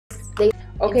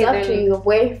Okay, it's up to your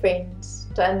boyfriend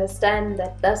to understand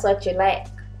that that's what you like.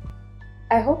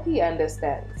 I hope he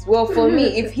understands. Well, for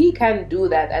me, if he can do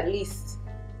that, at least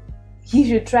he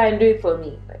should try and do it for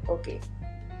me. Like, okay,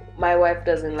 my wife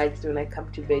doesn't like to when I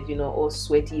come to bed, all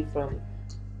sweaty from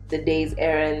the day's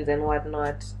errands and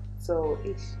whatnot. So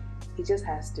he just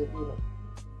has to,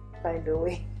 find a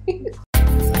way.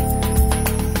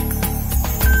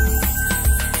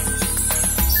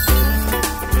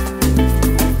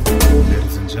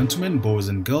 Ladies and gentlemen, boys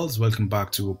and girls, welcome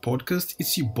back to our podcast.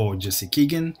 It's your boy Jesse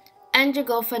Keegan. And your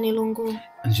girl Fanny Lungu.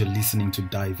 And you're listening to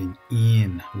Diving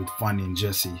In with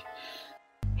Fanny&Jessy.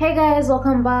 Hey guys,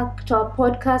 welcome back to our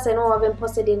podcast. I know we haven't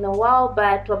posted in a while,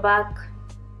 but we're back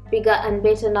bigger and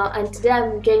better now. And today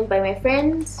I'm joined by my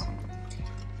friends.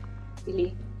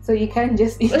 Really? So you can't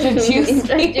just introduce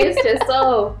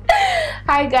yourself.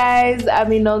 Hi guys,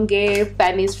 I'm Inonge,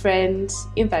 Fanny's friend,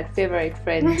 in fact favorite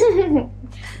friend.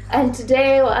 And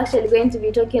today we're actually going to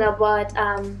be talking about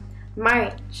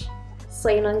marriage. So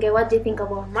Inonge, what do you think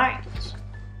about marriage?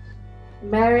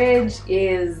 Marriage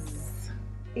is...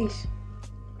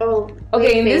 Oh,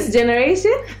 okay, in this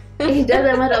generation? It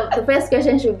doesn't matter. The first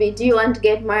question should be, do you want to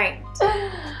get married?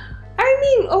 I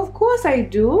mean, of course I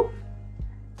do.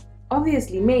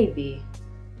 Obviously, maybe.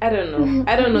 I don't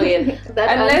know yet.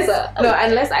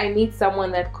 Unless I meet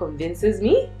someone that convinces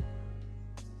me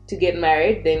to get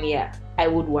married, then yeah, I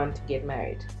would want to get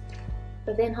married.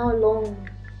 But then how long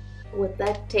would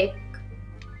that take?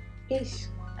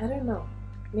 I don't know.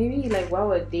 Maybe like while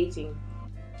we're dating,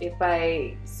 if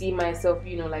I see myself,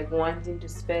 like wanting to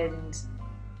spend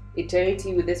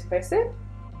eternity with this person,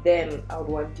 then I would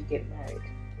want to get married.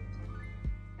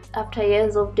 After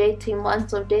years of dating,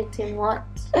 months of dating, what?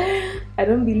 I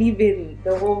don't believe in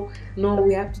the whole, no,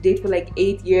 we have to date for like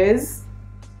 8 years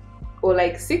or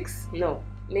like 6. No,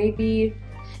 maybe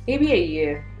a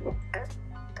year.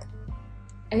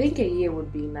 I think a year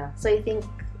would be enough. So you think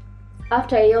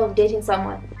after a year of dating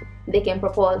someone, they can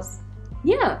propose?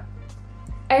 Yeah.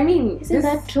 I mean, isn't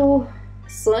that too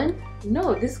soon?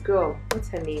 No, this girl, what's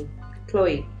her name?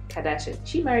 Khloe Kardashian.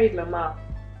 She married Lamar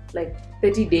like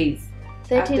 30 days.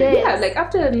 30 days? Yeah, like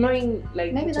after knowing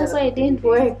like... Maybe that's why it didn't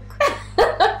work.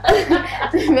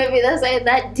 Maybe that's why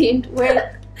that didn't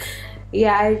work.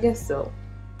 Yeah, I guess so.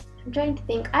 I'm trying to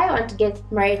think. I want to get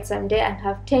married someday and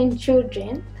have 10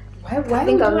 children. Why I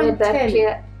think I've made that 10?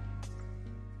 clear.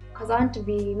 Because I want to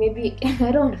be maybe,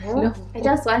 I don't know. No. I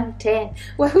just want 10.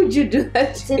 Why would you do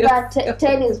that? See that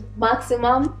 10 is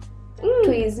maximum,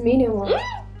 2 is minimum.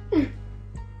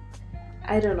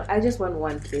 I don't know. I just want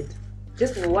one kid.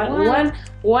 Just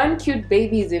one cute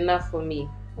baby is enough for me.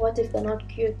 What if they're not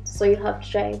cute? So you have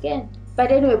to try again. But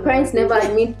anyway, parents never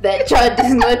admit that child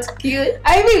is not cute.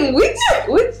 I mean, which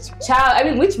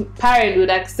parent would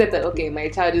accept that, okay, my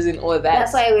child isn't all that?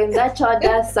 That's why when that child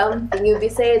does something, you'll be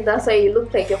saying, that's why you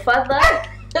look like your father.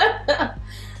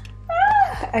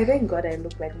 I thank God I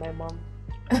look like my mom.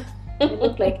 I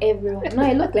look like everyone. No,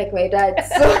 I look like my dad.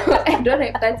 So I don't know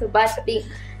if that's a bad thing.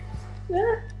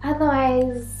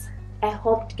 Otherwise, I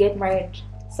hope to get married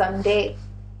someday.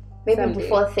 Maybe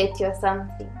before 30 or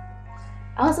something.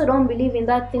 I also don't believe in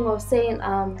that thing of saying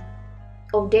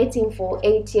of dating for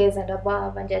 8 years and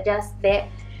above and you're just there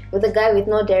with a guy with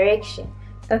no direction.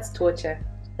 That's torture.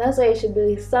 That's why you should be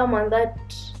with someone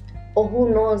that or who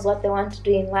knows what they want to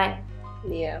do in life.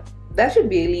 Yeah. That should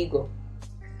be illegal.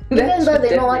 Even though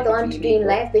they know what they want to do in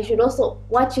life, they should also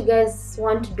what you guys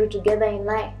want to do together in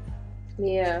life.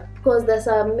 Yeah. Because there's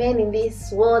some men in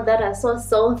this world that are so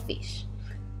selfish.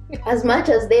 As much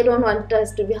as they don't want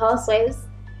us to be housewives,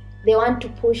 they want to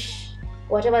push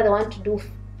whatever they want to do.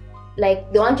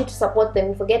 Like, they want you to support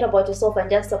them. Forget about yourself and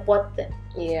just support them.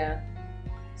 Yeah.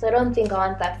 So I don't think I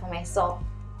want that for myself.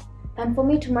 And for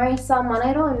me to marry someone,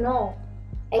 I don't know.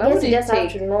 I guess you just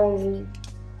have to know me.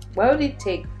 What would it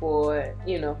take for,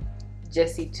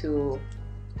 Jesse to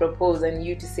propose and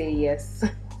you to say yes?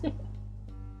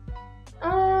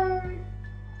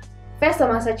 First I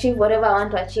must achieve whatever I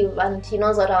want to achieve, and he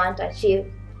knows what I want to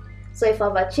achieve. So if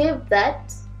I've achieved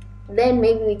that, then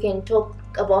maybe we can talk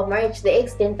about marriage to the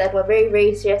extent that we're very,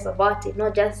 very serious about it,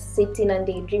 not just sitting and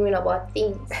daydreaming about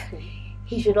things.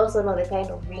 He should also know the kind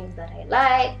of rings that I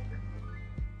like.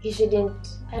 He shouldn't,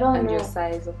 I don't know. And your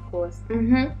size, of course.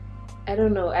 Mm-hmm. I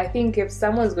don't know. I think if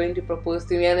someoe's going to propose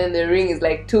to me and then the ring is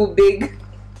like too big,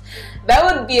 that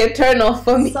would be a turn off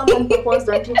for me. Someone proposed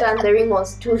on Twitter and the ring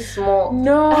was too small.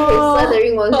 No. I saw the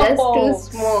ring was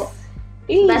just too small.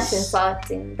 Eesh. That's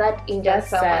insulting. That injures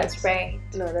someone's pride.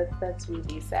 No, that's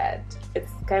really sad.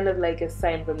 It's kind of like a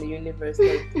sign from the universe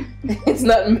that it's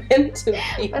not meant to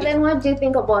be. But then what do you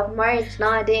think about marriage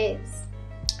nowadays?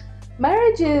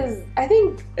 Marriage is, I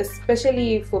think,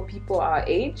 especially for people our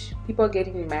age, people are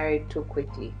getting married too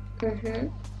quickly. Mm-hmm.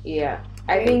 Yeah.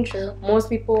 I Very think true. most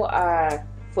people are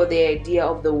for the idea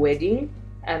of the wedding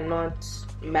and not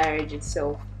marriage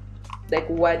itself. Like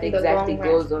what In the exactly long run.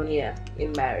 goes on here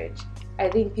in marriage. I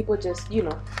think people just,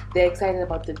 they're excited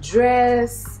about the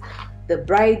dress, the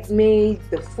bridesmaids,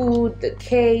 the food, the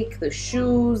cake, the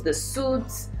shoes, the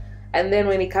suits. And then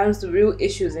when it comes to real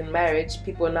issues in marriage,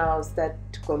 people now start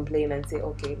to complain and say,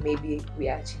 okay, maybe we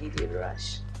actually did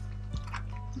rush.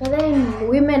 But then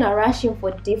women are rushing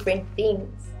for different things.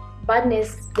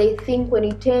 Badness, they think when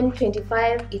you turn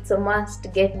 25, it's a must to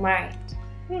get married.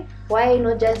 Why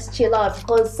not just chill out?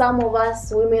 Because some of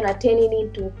us women are turning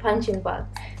into punching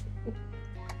bags.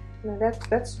 No,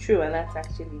 that's true, and that's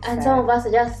actually And sad. some of us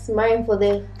are just marrying for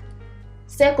the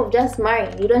sake of just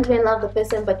marrying. You don't even love the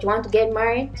person, but you want to get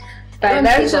married.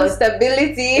 Financial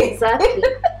stability. Exactly.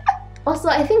 Also,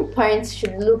 I think parents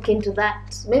should look into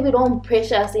that. Maybe don't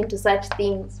pressure us into such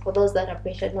things for those that are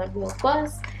pressured, not me, of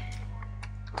course.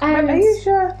 And But are you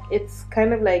sure it's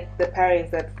kind of like the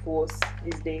parents that force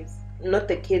these days, not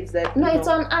the kids that? no, it's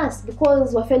on us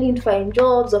because we're failing to find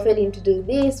jobs, we're failing to do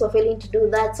this, we're failing to do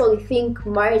that. So we think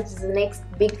marriage is the next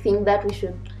big thing that we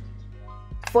should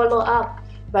follow up.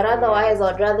 But otherwise,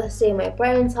 I'd rather stay in my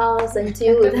parents' house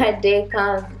until that day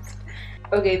comes.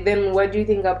 Okay, then what do you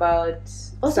think about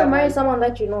Also, marry someone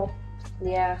that you know.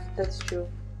 Yeah, that's true.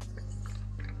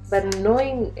 But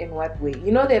knowing in what way?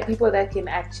 There are people that can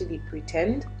actually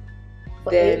pretend.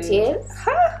 For 8 years?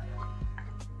 Huh?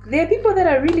 There are people that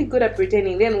are really good at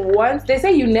pretending. Then once, they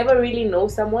say you never really know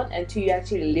someone until you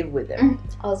actually live with them.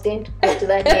 I was going to go to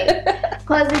that day.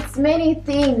 Because it's many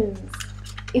things.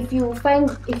 If you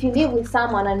live with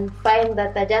someone and find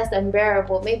that they're just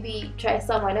unbearable, maybe try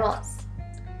someone else.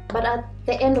 But at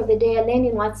the end of the day, you're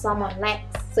learning what someone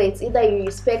likes. So it's either you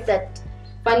respect that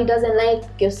Fanny doesn't like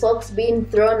your socks being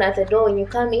thrown at the door when you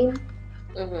come in.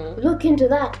 Mm-hmm. Look into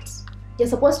that. You're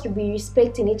supposed to be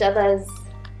respecting each other's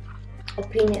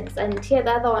opinions and hear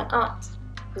the other one out.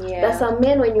 Yeah. There's some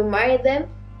men, when you marry them,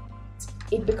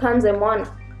 it becomes a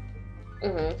monarch.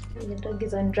 Mm-hmm. Your dog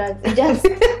is on drugs. It just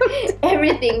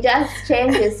everything just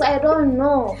changes. So I don't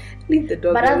know. Leave the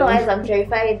dog But alone. otherwise, I'm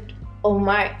terrified of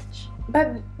marriage. But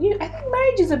I think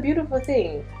marriage is a beautiful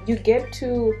thing. You get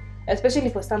to, especially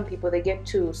for some people, they get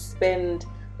to spend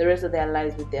the rest of their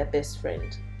lives with their best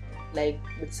friend, like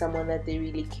with someone that they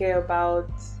really care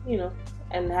about,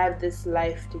 and have this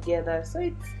life together.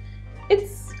 So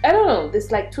it's I don't know.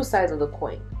 There's like two sides of the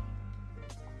coin.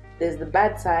 There's the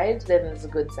bad side, then there's the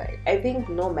good side. I think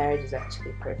no marriage is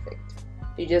actually perfect.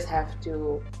 You just have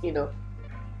to,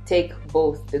 take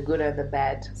both the good and the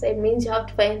bad. So it means you have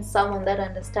to find someone that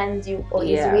understands you or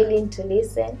Yeah. is willing to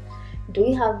listen. Do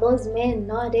we have those men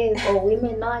nowadays or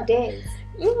women nowadays?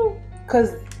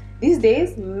 Because these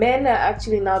days, men are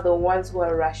actually now the ones who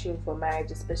are rushing for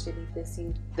marriage, especially if they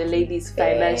see the ladies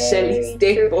financially Very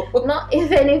stable. true. Not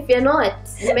even if you're not.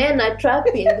 Men are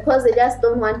trapping because they just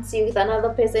don't want to see with another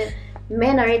person.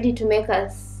 Men are ready to make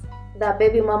us their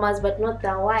baby mamas, but not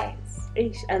their wives.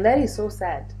 And that is so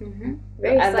sad.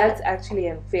 Very And sad. that's actually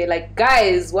unfair. Like,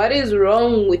 guys, what is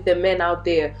wrong with the men out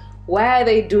there? Why are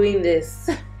they doing this?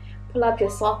 Pull up your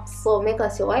socks. So make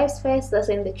us your wives first, that's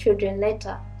when the children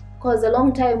later. Because a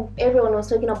long time everyone was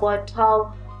talking about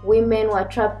how women were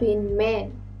trapping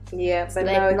men. Yeah, but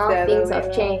Like now, now it's the things other have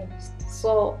way changed.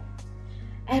 So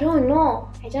I don't know.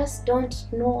 I just don't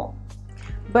know.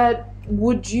 around. But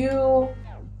would you,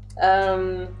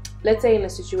 let's say in a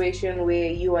situation where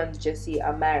you and Jessy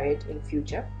are married in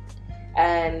future,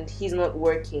 and he's not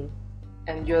working,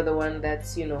 and you're the one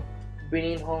that's,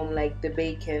 bringing home like the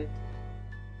bacon,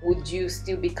 would you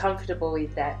still be comfortable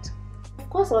with that? Of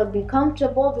course I would be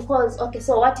comfortable because, okay,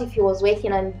 so what if he was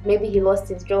working and maybe he lost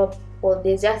his job or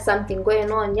there's just something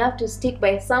going on? You have to stick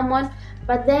by someone.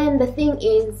 But then the thing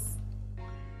is,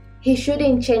 he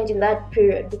shouldn't change in that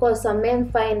period because some men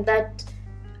find that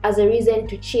as a reason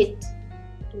to cheat.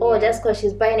 Oh, just because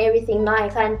she's buying everything now, I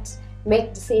can't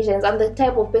make decisions. I'm the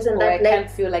type of person that I can't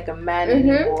feel like a man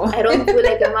anymore. I don't feel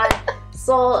like a man.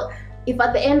 So if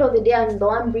at the end of the day I'm the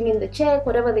one bringing the check,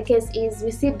 whatever the case is, we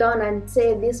sit down and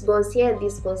say this goes here,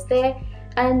 this goes there,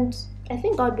 and I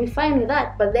think I'd be fine with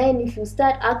that. But then if you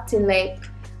start acting like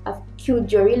I've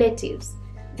killed your relatives,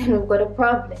 then we've got a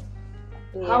problem.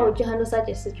 Yeah. How would you handle such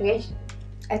a situation?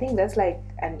 I think that's like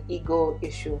an ego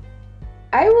issue.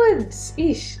 I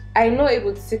know it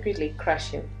would secretly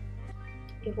crush him.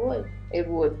 It would. It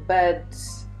would, but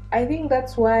I think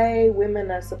that's why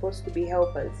women are supposed to be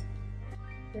helpers.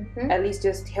 At least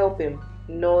just help him.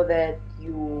 Know that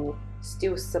you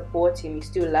still support him, you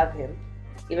still love him,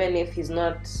 even if he's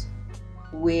not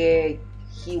where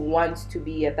he wants to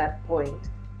be at that point,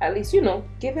 at least,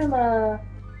 give him a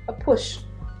push.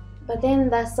 But then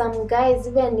there's some guys,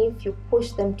 even if you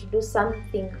push them to do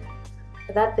something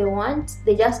that they want,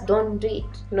 they just don't do it.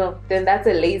 No, then that's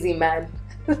a lazy man.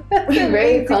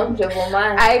 Very comfortable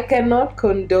man. I cannot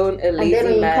condone a lazy man. And then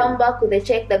when you come back with a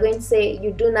check, they're going to say,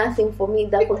 you do nothing for me.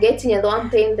 They're forgetting you're the one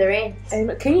paying the rent.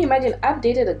 And can you imagine? I've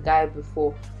dated a guy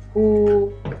before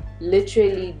who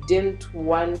literally didn't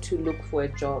want to look for a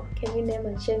job. Can you name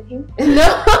and shame him?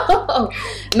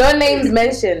 No names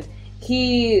mentioned.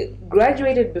 He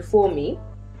graduated before me,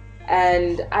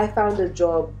 and I found a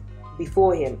job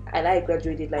before him, and I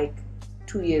graduated like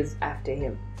 2 years after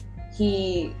him.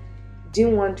 He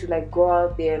didn't want to like go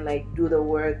out there and like do the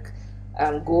work,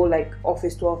 go like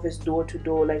office to office, door to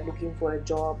door, like looking for a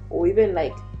job, or even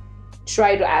like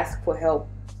try to ask for help.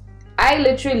 I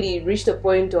literally reached a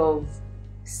point of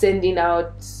sending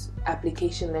out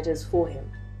application letters for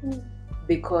him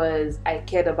because I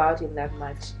cared about him that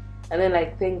much. And then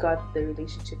like thank God the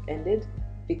relationship ended,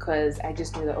 because I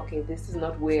just knew that okay, this is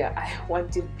not where I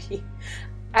want to be.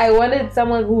 I wanted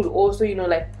someone who would also,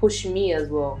 like push me as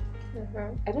well.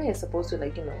 I know you're supposed to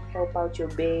like, help out your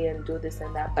bae and do this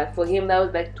and that, but for him that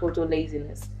was like total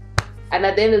laziness. And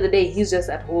at the end of the day, he's just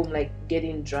at home like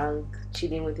getting drunk,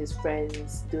 chilling with his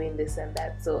friends, doing this and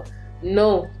that. So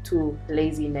no to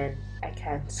lazy men. I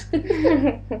can't.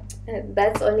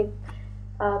 That's only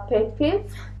pet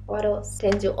peeve. What else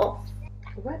turns you off?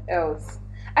 What else?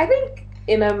 I think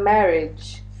in a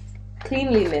marriage,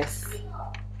 cleanliness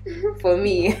for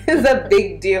me is a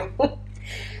big deal.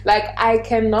 Like, I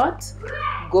cannot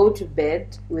go to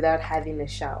bed without having a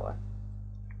shower.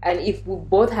 And if we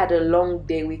both had a long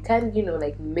day, we can't,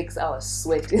 like mix our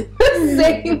sweat in the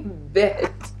same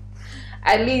bed.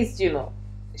 At least,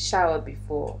 shower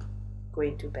before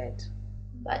going to bed.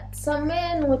 But some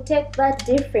men would take that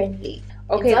differently.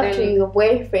 Okay, it's up to your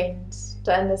boyfriend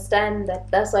to understand that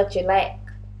that's what you like.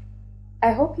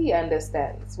 I hope he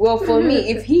understands. Well, for me,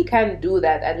 if he can do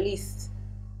that, at least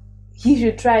he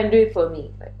should try and do it for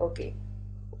me. Like, okay,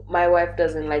 my wife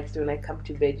doesn't like to come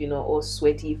to bed, all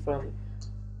sweaty from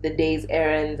the day's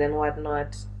errands and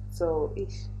whatnot. So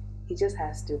he just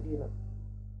has to,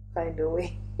 find a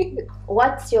way.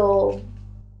 What's your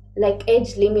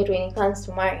age limit when it comes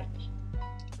to marriage?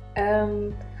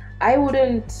 I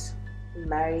wouldn't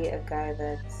marry a guy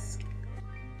that's,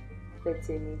 let's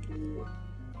say, maybe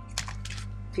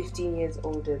 15 years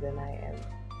older than I am.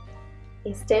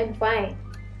 Is 10 fine?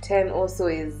 10 also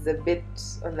is a bit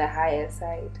on the higher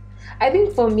side. I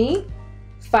think for me,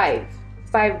 5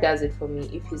 does it for me.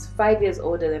 If he's 5 years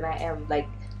older than I am, like,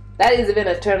 that is even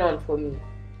a turn on for me.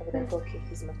 I'll be like, okay,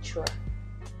 he's mature.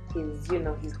 He's,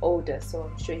 he's older, so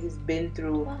I'm sure he's been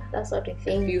through that's what we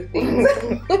think. a few things.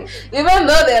 Even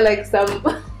though they're like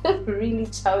some really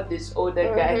childish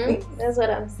older guys. That's what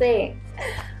I'm saying.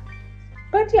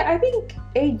 But yeah, I think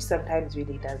age sometimes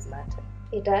really does matter.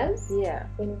 It does? Yeah.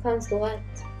 When it comes to what?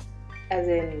 As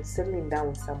in settling down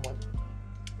with someone.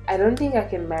 I don't think I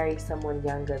can marry someone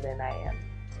younger than I am.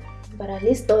 But at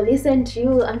least they'll listen to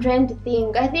you. I'm trying to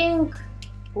think. I think...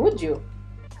 Would you?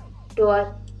 Do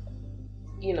what?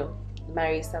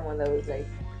 Marry someone that was like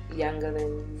younger than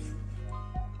you?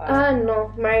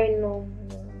 No. Marry,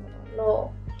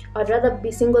 no. I'd rather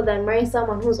be single than marry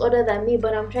someone who's older than me,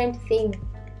 but I'm trying to think.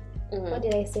 What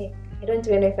did I say? I don't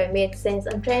even know if I made sense.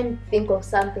 I'm trying to think of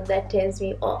something that turns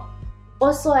me off.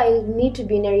 Also, I need to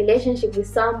be in a relationship with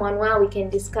someone where we can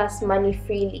discuss money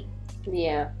freely.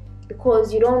 Yeah.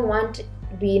 Because you don't want to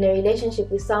be in a relationship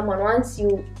with someone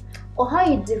or how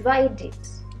you divide it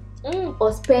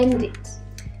or spend it.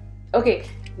 Okay,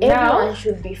 everyone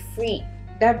should be free.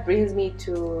 That brings me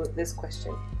to this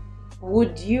question.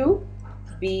 Would you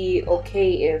be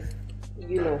okay if,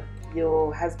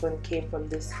 your husband came from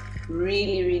this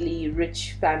really, really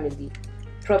rich family?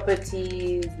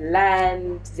 Properties,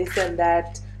 land, this and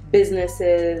that,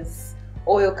 businesses,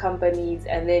 oil companies,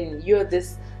 and then you're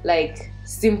this like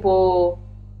simple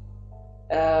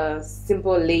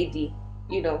lady,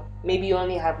 maybe you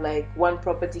only have like one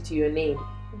property to your name.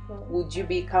 Would you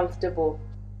be comfortable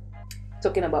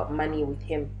talking about money with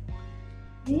him?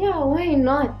 Yeah, why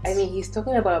not? I mean, he's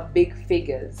talking about big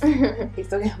figures. He's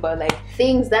talking about like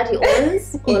things that he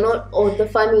owns or the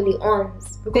family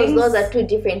owns, because those are two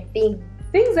different things.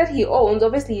 Things that he owns,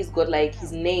 obviously he's got like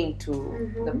his name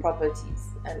to the properties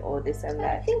and all this and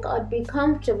that. I think I'd be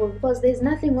comfortable because there's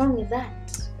nothing wrong with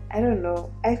that. I don't know.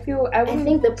 I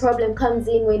think the problem comes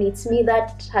in when it's me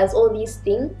that has all these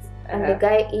things and the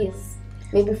guy is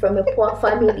maybe from a poor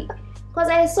family. Because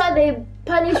I saw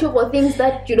punish you for things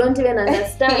that you don't even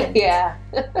understand. Yeah.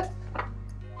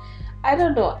 I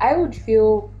don't know. I would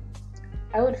feel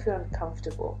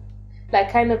uncomfortable.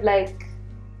 Like kind of like,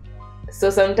 so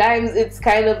sometimes it's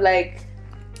kind of like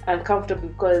uncomfortable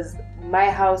because my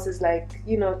house is like,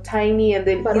 you know, tiny, and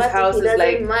then But his what if house he is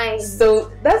like doesn't mind?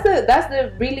 so that's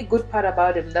the really good part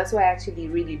about him. That's why I actually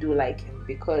really do like him,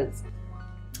 because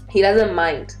he doesn't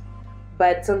mind.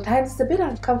 But sometimes it's a bit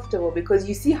uncomfortable because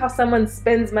you see how someone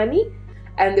spends money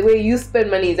and the way you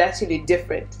spend money is actually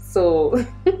different. So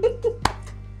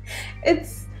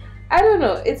it's, I don't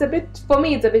know, it's a bit, for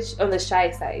me it's a bit on the shy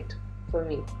side for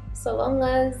me. So long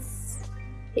as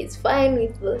he's fine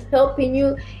with helping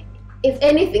you. If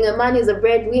anything, a man is a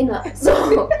breadwinner.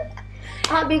 So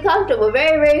I'll be comfortable,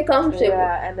 very, very comfortable.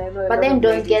 Yeah, and I know. But then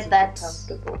don't get that.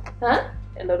 Comfortable. Huh?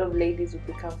 A lot of ladies would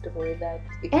be comfortable with that.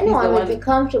 If Anyone would be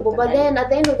comfortable, but then at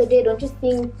the end of the day, don't you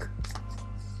think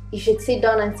you should sit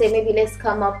down and say, maybe let's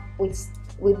come up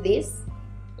with this?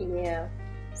 Yeah.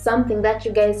 Something that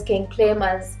you guys can claim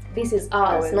as this is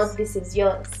ours, not this is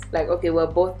yours. Like, okay, we're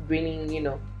both bringing, you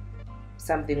know,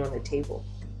 something on the table.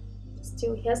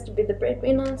 Still, he has to be the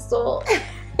breadwinner, so...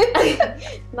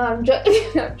 No, I'm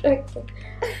joking. I'm joking.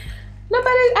 No,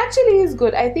 but it actually is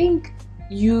good. I think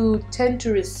you tend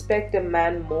to respect a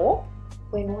man more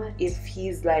when what? If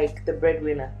he's like the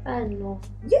breadwinner. I know.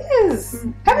 Yes.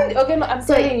 Mm-hmm. Okay, no, I'm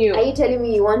telling you. Are you telling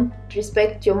me you won't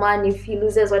respect your man if he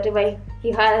loses whatever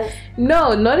he has?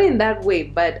 No, not in that way,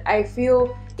 but I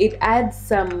feel it adds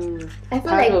some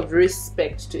kind of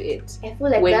respect to it. I feel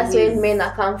like that's when men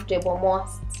are comfortable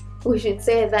most. We should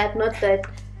say that, not that.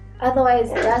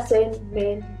 Otherwise, that's when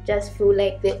men just feel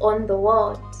like they own the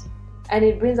world. And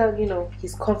it brings out, you know,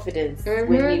 his confidence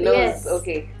when he knows,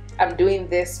 okay, I'm doing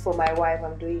this for my wife,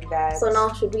 I'm doing that. So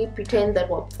now should we pretend that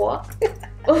we're poor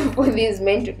for these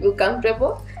men to feel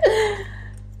comfortable?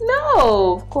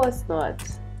 No, of course not.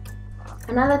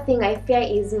 Another thing I fear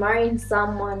is marrying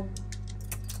someone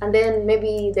and then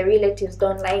maybe the relatives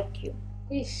don't like you.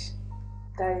 Ish.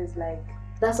 That is like...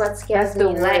 That's what scares me.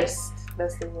 That's the worst.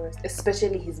 That's the worst.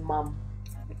 Especially his mom.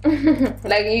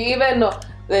 Like, you even know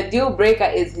the deal breaker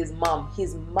is his mom.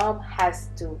 His mom has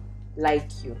to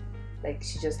like you. Like,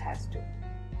 she just has to.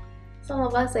 Some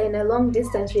of us are in a long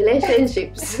distance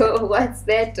relationship, so what's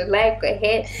there to like or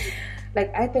hate?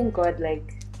 Like, I thank God,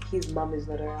 like, his mom is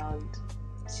not around.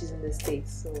 She's in the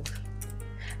States, so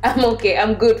I'm okay.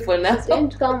 I'm good for now. He's going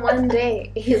to come one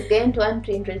day. He's going to want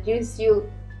to introduce you.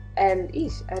 And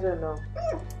I don't know.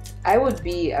 I would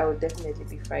definitely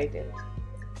be frightened.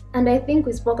 And I think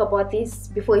we spoke about this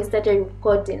before we started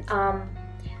recording.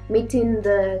 Meeting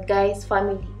the guy's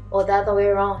family or the other way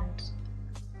around.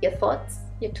 Your thoughts?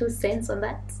 Your 2 cents on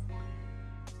that?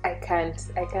 I can't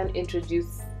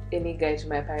introduce any guy to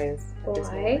my parents.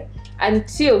 Why?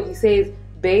 Until he says,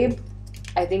 babe,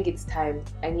 I think it's time.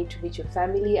 I need to meet your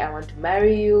family. I want to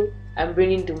marry you. I'm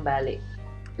bringing Tumbale.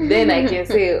 Then I can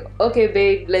say, okay,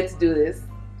 babe, let's do this.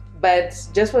 But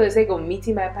just for the sake of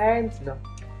meeting my parents, no.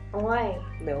 Why?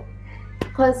 No.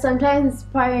 Because sometimes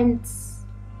parents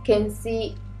can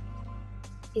see,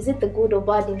 is it the good or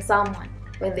bad in someone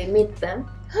when they meet them?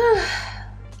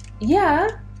 Yeah.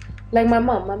 Like my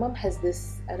mom has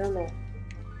this, I don't know,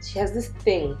 she has this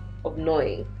thing of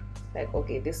knowing. Like,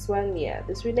 okay, this one, yeah,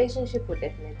 this relationship will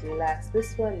definitely last.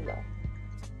 This one, no.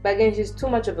 But again, she's too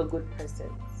much of a good person.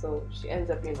 So she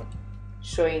ends up, you know,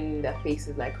 showing their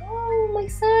faces like, oh, my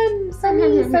son,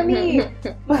 Sunny.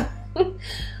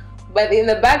 But in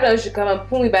the background, she'll come and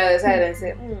pull me by the side and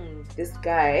say, this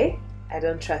guy, I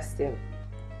don't trust him.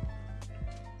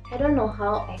 I don't know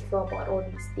how I feel about all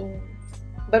these things.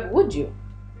 But would you?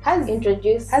 Has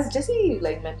Jessy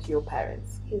like met your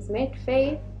parents? He's met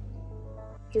Faith.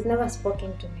 He's never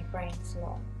spoken to my parents,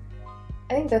 no.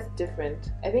 I think that's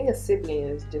different. I think a sibling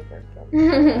is different from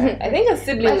I think a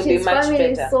sibling would be much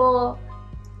better. So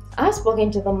I've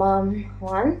spoken to the mom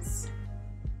once,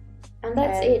 and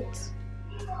that's it.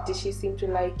 Did she seem to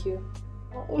like you?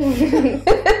 I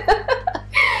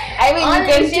mean, you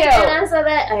can tell. Can answer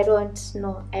that? I don't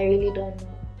know. I really don't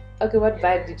know. Okay, what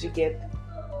vibe did you get?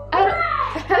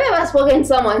 Have you ever spoken to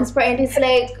someone's parent? It's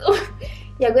like,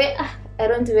 you're going, I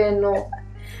don't even know.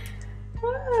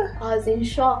 I was in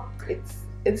shock.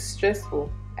 It's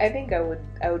stressful. I think I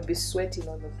would be sweating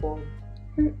on the phone.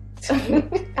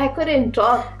 I couldn't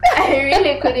talk. I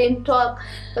really couldn't talk.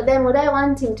 But then would I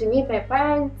want him to meet my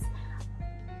parents?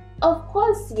 Of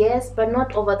course, yes, but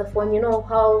not over the phone. You know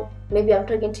how maybe I'm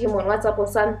talking to him on WhatsApp or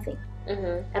something.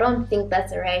 I don't think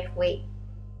that's the right way.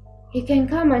 He can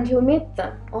come and he'll meet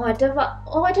them or whatever.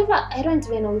 I don't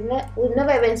even know. We've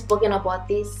never even spoken about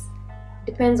this.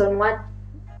 Depends on what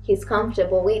he's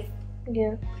comfortable with.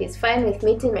 Yeah. He's fine with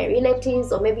meeting my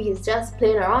relatives, or maybe he's just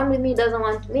playing around with me, doesn't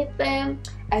want to meet them.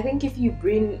 I think if you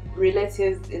bring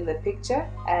relatives in the picture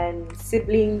and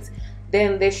siblings,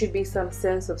 then there should be some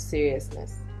sense of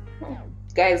seriousness.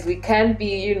 Guys, we can't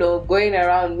be, going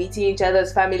around meeting each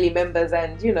other's family members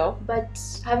and, But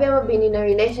have you ever been in a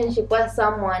relationship where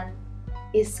someone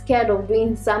is scared of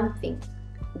doing something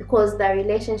because the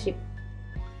relationship,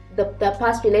 the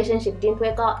past relationship didn't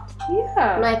work out?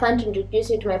 Yeah. No, I can't introduce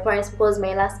you to my parents because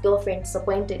my last girlfriend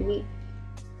disappointed me.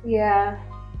 Yeah.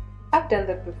 I've done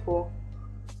that before.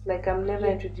 Like, I'm never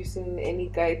introducing any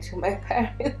guy to my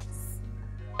parents.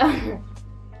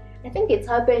 I think it's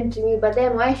happened to me, but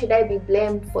then why should I be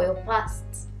blamed for your past?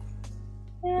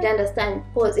 Yeah. Do you understand?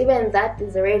 Because even that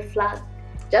is a red flag.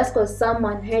 Just because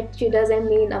someone hurt you doesn't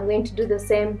mean I'm going to do the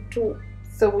same too.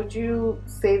 So would you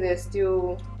say there's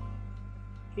still,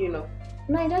 No,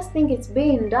 I just think it's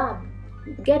being dumb.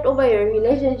 Get over your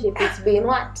relationship. It's been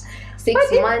what?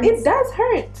 6 months? It does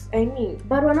hurt. I mean.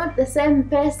 But we're not the same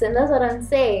person. That's what I'm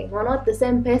saying. We're not the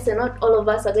same person. Not all of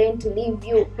us are going to leave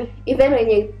you. Even when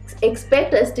you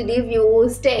expect us to leave you,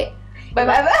 we'll stay. But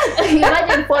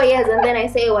imagine 4 years and then I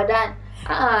say we're done.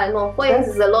 No, 4 years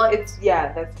is a lot. That's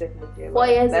definitely a lot. 4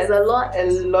 years is a lot.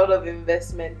 A lot of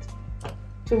investment.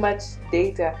 Too much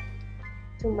data.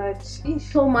 Too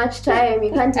much time.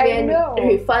 You can't even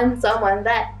refund someone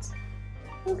that.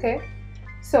 Okay.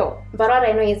 So, but what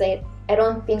I know is I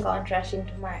don't think I want to rush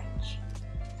into marriage.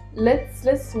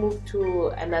 Let's move to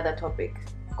another topic.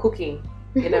 Cooking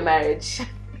in a marriage.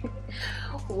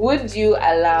 Would you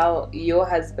allow your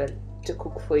husband to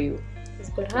cook for you? He's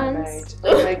good hands.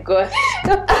 Oh my gosh.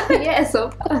 Yes,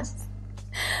 of course.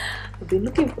 I've been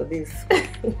looking for this.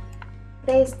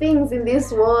 There's things in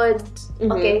this world.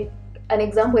 Mm-hmm. Okay, an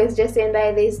example is Jessy and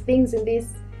I. There's things in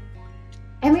this.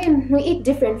 I mean, we eat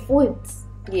different foods.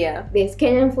 Yeah. There's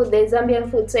Kenyan food, there's Zambian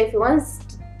food. So if he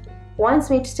wants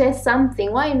me to taste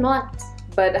something, why not?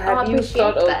 But have you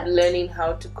thought of learning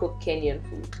how to cook Kenyan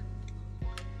food?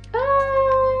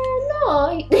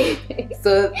 No.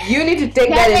 So you need to take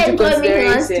that into consideration. He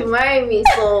wants to marry me,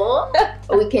 so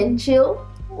we can chill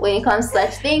when it comes to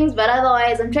such things. But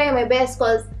otherwise, I'm trying my best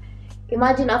because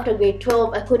imagine after grade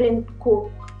 12, I couldn't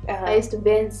cook. I used to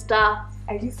bend stuff.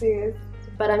 Are you serious?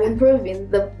 But I'm improving.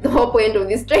 The whole point of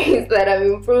this story is that I'm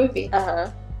improving.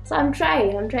 So I'm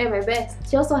trying my best.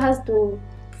 She also has to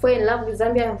fall in love with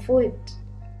Zambian food.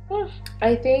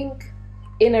 I think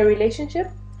in a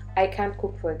relationship, I can't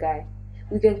cook for a guy.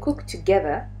 We can cook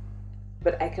together,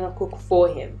 but I cannot cook for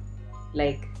him.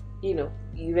 Like,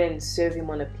 even serve him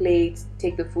on a plate,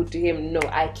 take the food to him. No,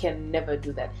 I can never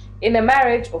do that. In a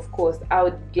marriage, of course, I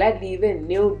would gladly even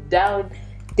kneel down,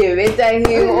 direct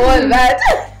him, all that.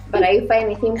 But are you fine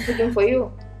with him cooking for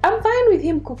you? I'm fine with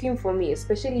him cooking for me,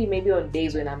 especially maybe on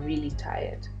days when I'm really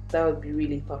tired. That would be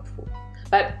really thoughtful.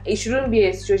 But it shouldn't be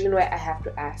a situation where I have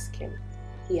to ask him.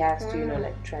 He has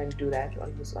to, try and do that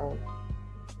on his own.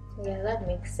 Yeah, that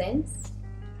makes sense.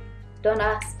 Don't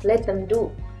ask, let them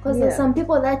do. Because there's some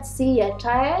people that see you're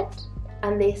tired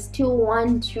and they still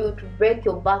want you to break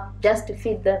your back just to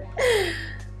feed them.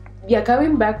 You're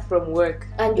coming back from work.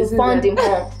 And you found him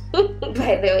home,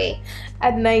 by the way.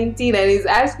 At 19, and he's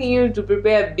asking you to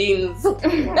prepare beans.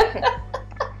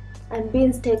 And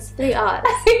beans takes 3 hours.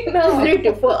 No. 3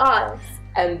 to 4 hours.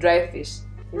 And dry fish.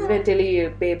 He's even telling you,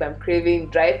 babe, I'm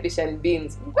craving dry fish and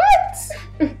beans.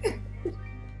 What?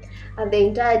 And the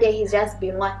entire day he's just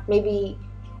been what? Maybe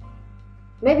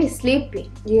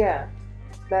sleeping. Yeah.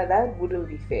 That wouldn't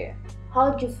be fair. How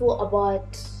do you feel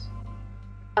about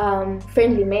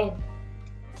friendly men?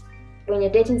 When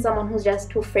you're dating someone who's just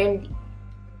too friendly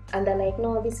and they're like,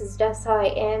 no, this is just how I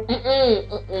am.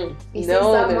 You see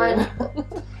someone,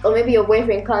 or maybe your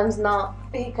boyfriend comes now,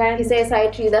 he says hi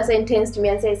to you, that's when he turns to me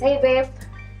and says, hey babe.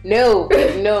 No.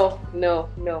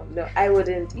 I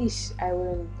wouldn't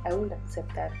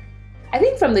accept that. I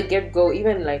think from the get-go,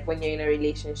 even like when you're in a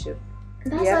relationship,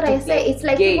 that's what I say. It's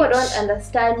like people don't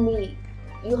understand me.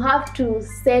 You have to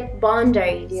set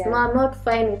boundaries. No, I'm not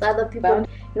fine with other people. No,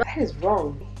 that is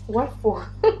wrong. What for?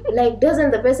 Like, doesn't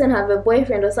the person have a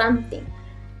boyfriend or something?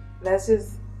 That's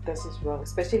just wrong.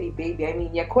 Especially baby. I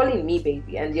mean, you're calling me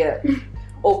baby and you're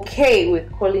okay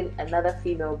with calling another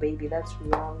female baby. That's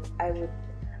wrong.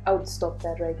 I would stop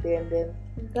that right there and then.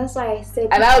 That's why I said.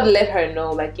 And I would let her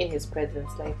know, like in his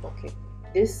presence, like, okay,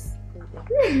 this.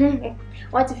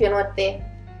 What if you're not there?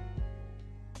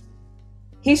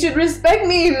 He should respect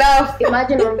me enough.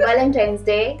 Imagine on Valentine's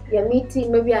Day, you're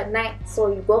meeting maybe at night. So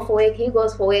you go for work, he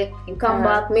goes for work, you come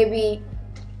back, maybe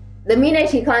the minute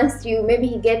he comes to you, maybe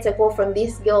he gets a call from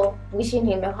this girl wishing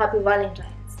him a happy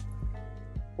Valentine's.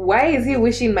 Why is he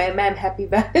wishing my man happy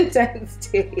Valentine's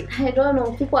Day? I don't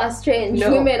know. People are strange.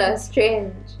 No. Women are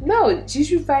strange. No, she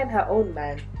should find her own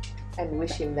man and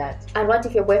wish him that. And what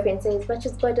if your boyfriend says, but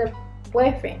she's got a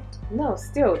boyfriend? No,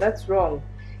 still, that's wrong.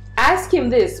 Ask him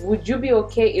this: would you be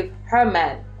okay if her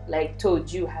man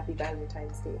told you happy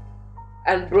Valentine's Day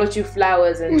and brought you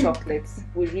flowers and chocolates?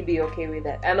 Would he be okay with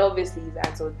that? And obviously his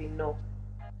answer would be no.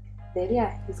 Then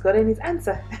yeah, he's gotten his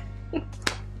answer.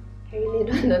 I really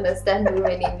don't understand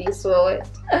women in this world.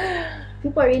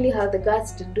 People really have the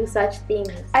guts to do such things.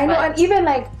 I know, and even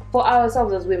for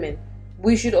ourselves as women,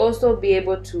 we should also be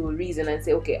able to reason and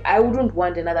say, okay, I wouldn't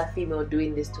want another female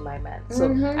doing this to my man.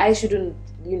 So I shouldn't,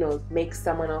 make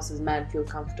someone else's man feel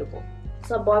comfortable.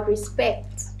 It's about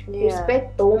respect. Yeah.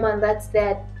 Respect the woman that's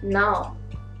there now.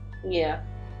 Yeah.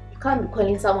 You can't be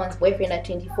calling someone's boyfriend at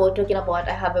 24 talking about,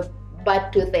 I have a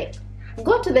bad toothache.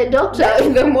 Go to the doctor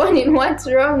in the morning. What's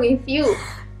wrong with you?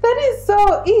 That is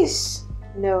so ish.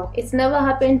 No. It's never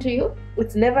happened to you?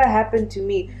 It's never happened to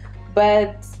me.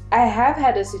 But I have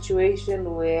had a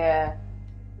situation where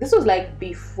this was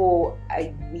before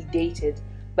we dated.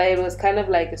 But it was kind of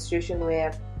a situation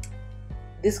where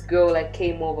this girl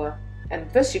came over,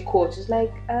 and first she called. She's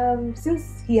like,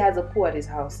 since he has a pool at his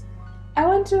house, I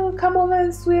want to come over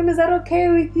and swim. Is that okay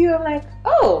with you? I'm like,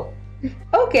 oh,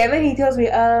 okay. And then he tells me,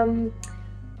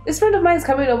 this friend of mine is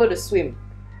coming over to swim.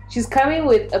 She's coming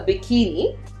with a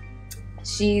bikini.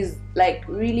 She's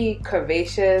really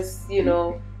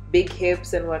curvaceous, big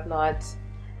hips and whatnot.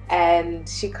 And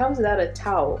she comes without a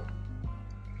towel.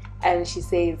 And she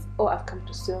says, oh, I've come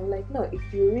to swim. I'm like, no, if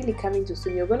you're really coming to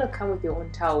swim, you're going to come with your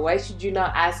own towel. Why should you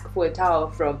not ask for a towel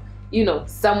from,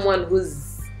 someone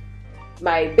who's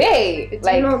my babe?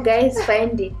 Guys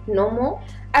find it normal.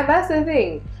 And that's the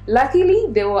thing. Luckily,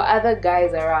 there were other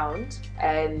guys around,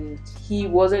 and he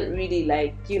wasn't really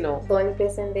the only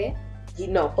person there. He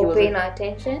paying her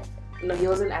attention. No, he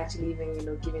wasn't actually even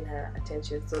giving her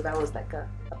attention. So that was a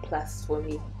plus for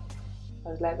me. I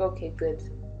was like, okay, good.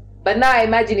 But now I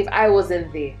imagine if I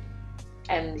wasn't there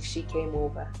and she came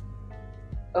over.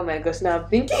 Oh my gosh! Now I'm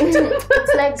thinking.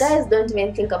 It's guys don't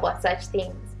even think about such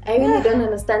things. I really don't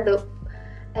understand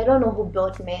I don't know who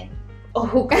built men or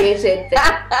who created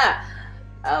them.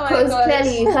 Because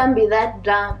clearly you can't be that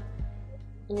dumb.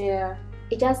 Yeah.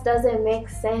 It just doesn't make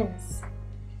sense.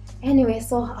 Anyway,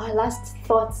 so our last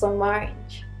thoughts on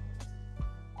marriage.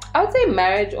 I would say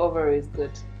marriage overall is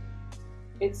good.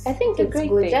 I think it's good.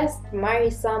 Thing. Just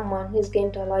marry someone who's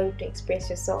going to allow you to express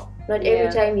yourself. Not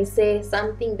every time you say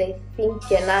something they think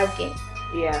you're nagging.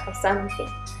 Yeah. Or something.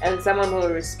 And someone who will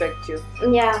respect you.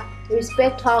 Yeah.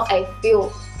 Respect how I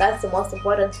feel. That's the most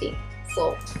important thing.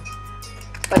 So,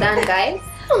 well done, guys.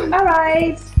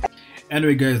 Alright.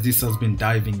 Anyway, guys, this has been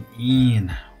Diving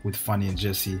In with Fanny and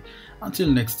Jessy. Until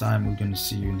next time, we're going to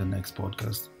see you in the next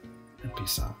podcast. And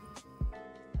peace out.